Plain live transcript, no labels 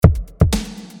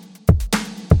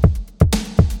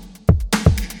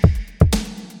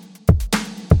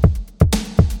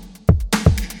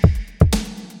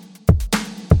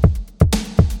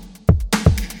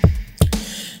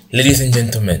Ladies and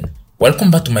gentlemen,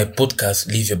 welcome back to my podcast,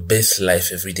 Live Your Best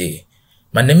Life Every Day.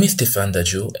 My name is Stefan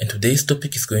Dajo, and today's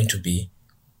topic is going to be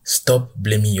Stop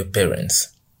Blaming Your Parents.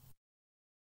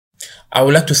 I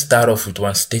would like to start off with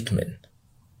one statement.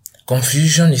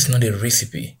 Confusion is not a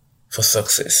recipe for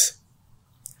success.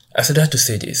 I said that to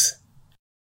say this.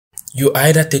 You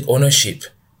either take ownership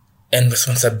and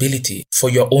responsibility for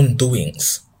your own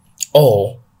doings,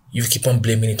 or you keep on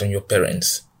blaming it on your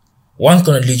parents. One's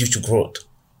going to lead you to growth.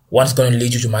 One's going to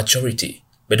lead you to maturity,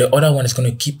 but the other one is going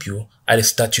to keep you at a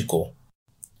status quo.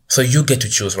 So you get to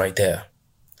choose right there.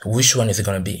 Which one is it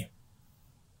going to be?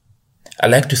 I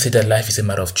like to say that life is a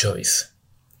matter of choice.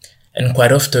 And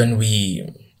quite often we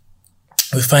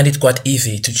find it quite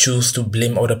easy to choose to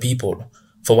blame other people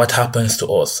for what happens to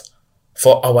us,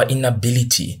 for our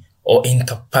inability or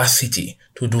incapacity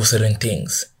to do certain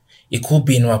things. It could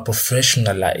be in our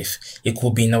professional life. It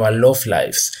could be in our love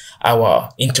lives, our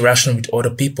interaction with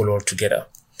other people altogether.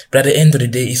 But at the end of the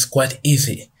day, it's quite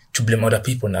easy to blame other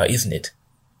people now, isn't it?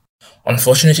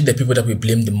 Unfortunately, the people that we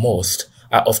blame the most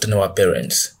are often our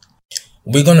parents.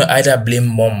 We're going to either blame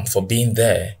mom for being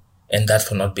there and dad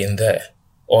for not being there,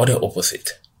 or the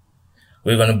opposite.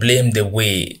 We're going to blame the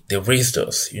way they raised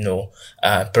us,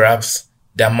 perhaps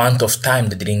the amount of time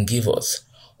they didn't give us,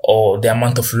 or the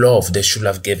amount of love they should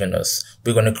have given us.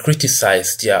 We're going to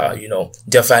criticize their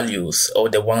values, or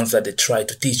the ones that they try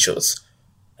to teach us,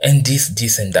 and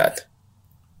this and that.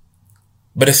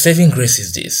 But the saving grace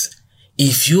is this.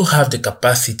 If you have the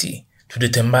capacity to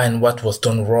determine what was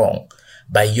done wrong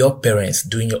by your parents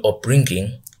during your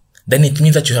upbringing, then it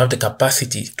means that you have the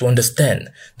capacity to understand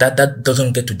that that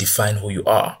doesn't get to define who you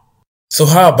are. So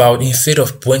how about, instead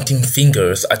of pointing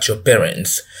fingers at your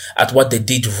parents, at what they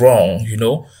did wrong,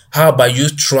 how about you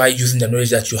try using the knowledge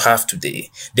that you have today,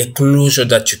 the closure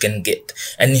that you can get,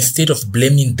 and instead of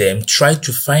blaming them, try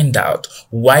to find out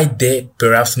why they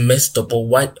perhaps messed up, or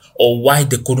why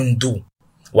they couldn't do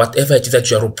whatever it is that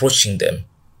you are reproaching them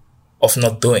of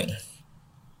not doing.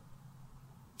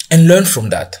 And learn from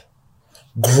that.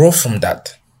 Grow from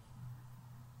that.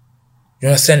 You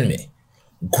understand me?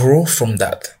 Grow from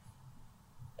that.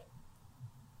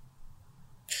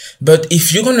 But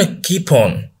if you're going to keep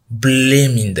on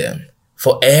blaming them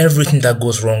for everything that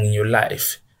goes wrong in your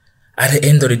life, at the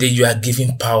end of the day, you are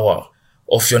giving power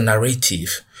of your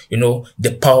narrative,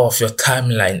 the power of your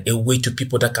timeline away to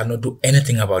people that cannot do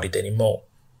anything about it anymore.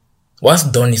 What's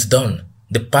done is done.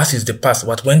 The past is the past.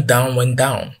 What went down, went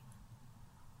down.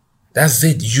 That's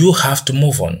it. You have to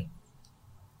move on.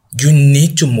 You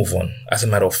need to move on, as a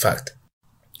matter of fact.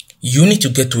 You need to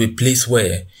get to a place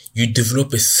where you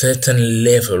develop a certain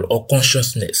level or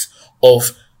consciousness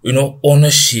of,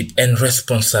 ownership and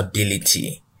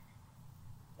responsibility.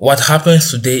 What happens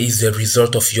today is the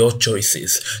result of your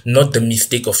choices, not the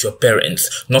mistake of your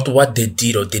parents, not what they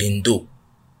did or didn't do.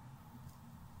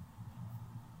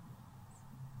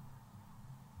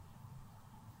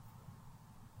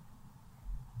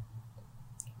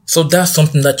 So that's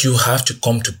something that you have to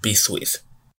come to peace with.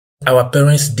 Our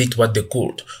parents did what they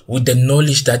could with the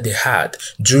knowledge that they had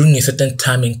during a certain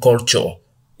time in culture,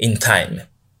 in time.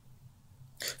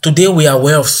 Today we are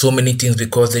aware of so many things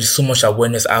because there is so much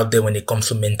awareness out there when it comes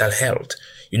to mental health.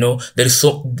 There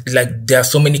are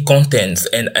so many contents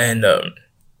and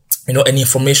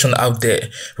information out there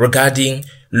regarding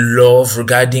love,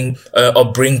 regarding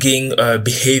upbringing,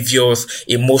 behaviors,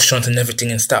 emotions, and everything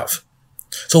and stuff.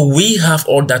 So we have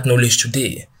all that knowledge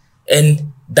today,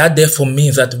 and that therefore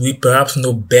means that we perhaps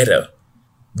know better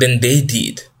than they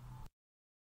did.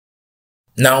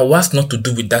 Now, what's not to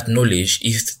do with that knowledge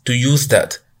is to use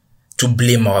that to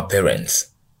blame our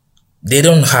parents. They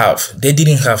didn't have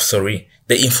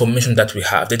the information that we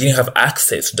have. They didn't have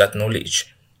access to that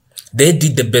knowledge. They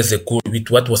did the best they could with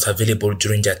what was available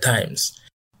during their times.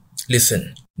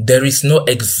 Listen, there is no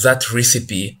exact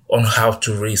recipe on how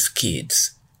to raise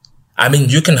kids.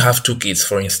 You can have two kids,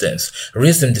 for instance,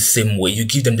 raise them the same way, you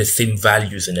give them the same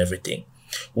values and everything.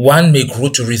 One may grow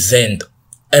to resent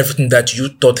everything that you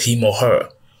taught him or her,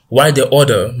 while the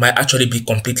other might actually be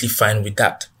completely fine with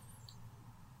that.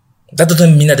 That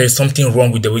doesn't mean that there's something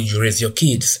wrong with the way you raise your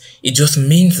kids. It just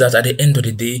means that at the end of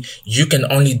the day, you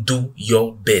can only do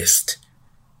your best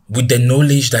with the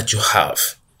knowledge that you have,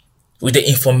 with the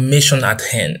information at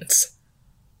hand.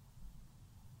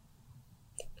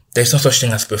 There's no such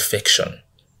thing as perfection.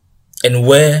 And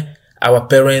where our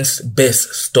parents'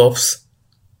 best stops,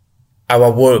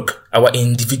 our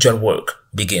individual work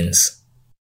begins.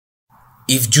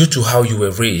 If due to how you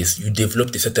were raised, you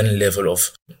developed a certain level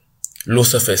of low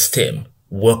self-esteem,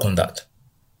 work on that.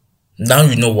 Now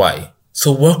you know why.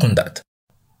 So work on that.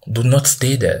 Do not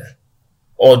stay there.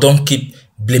 Or don't keep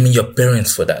blaming your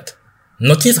parents for that.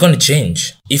 Nothing's going to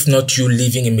change if not you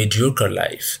living a mediocre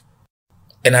life.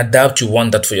 And I doubt you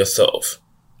want that for yourself,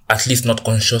 at least not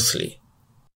consciously.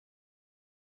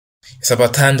 It's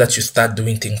about time that you start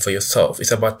doing things for yourself.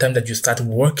 It's about time that you start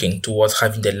working towards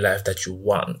having the life that you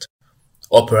want,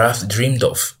 or perhaps dreamed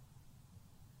of.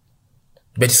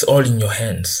 But it's all in your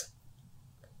hands.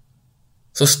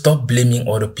 So stop blaming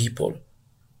other people.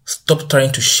 Stop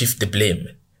trying to shift the blame.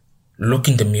 Look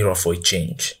in the mirror for a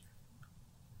change.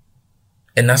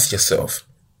 And ask yourself,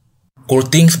 could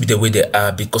things be the way they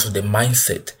are because of the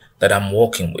mindset that I'm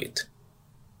working with?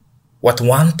 What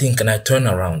one thing can I turn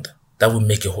around that will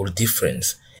make a whole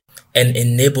difference and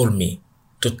enable me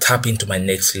to tap into my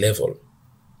next level?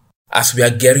 As we are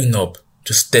gearing up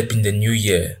to step in the new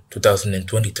year,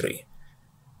 2023,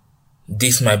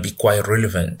 this might be quite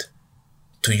relevant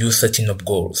to you setting up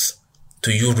goals,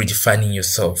 to you redefining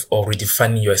yourself or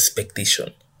redefining your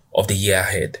expectation of the year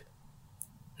ahead.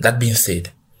 That being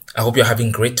said, I hope you're having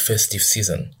a great festive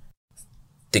season.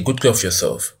 Take good care of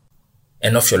yourself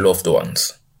and of your loved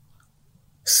ones.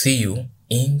 See you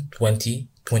in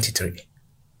 2023.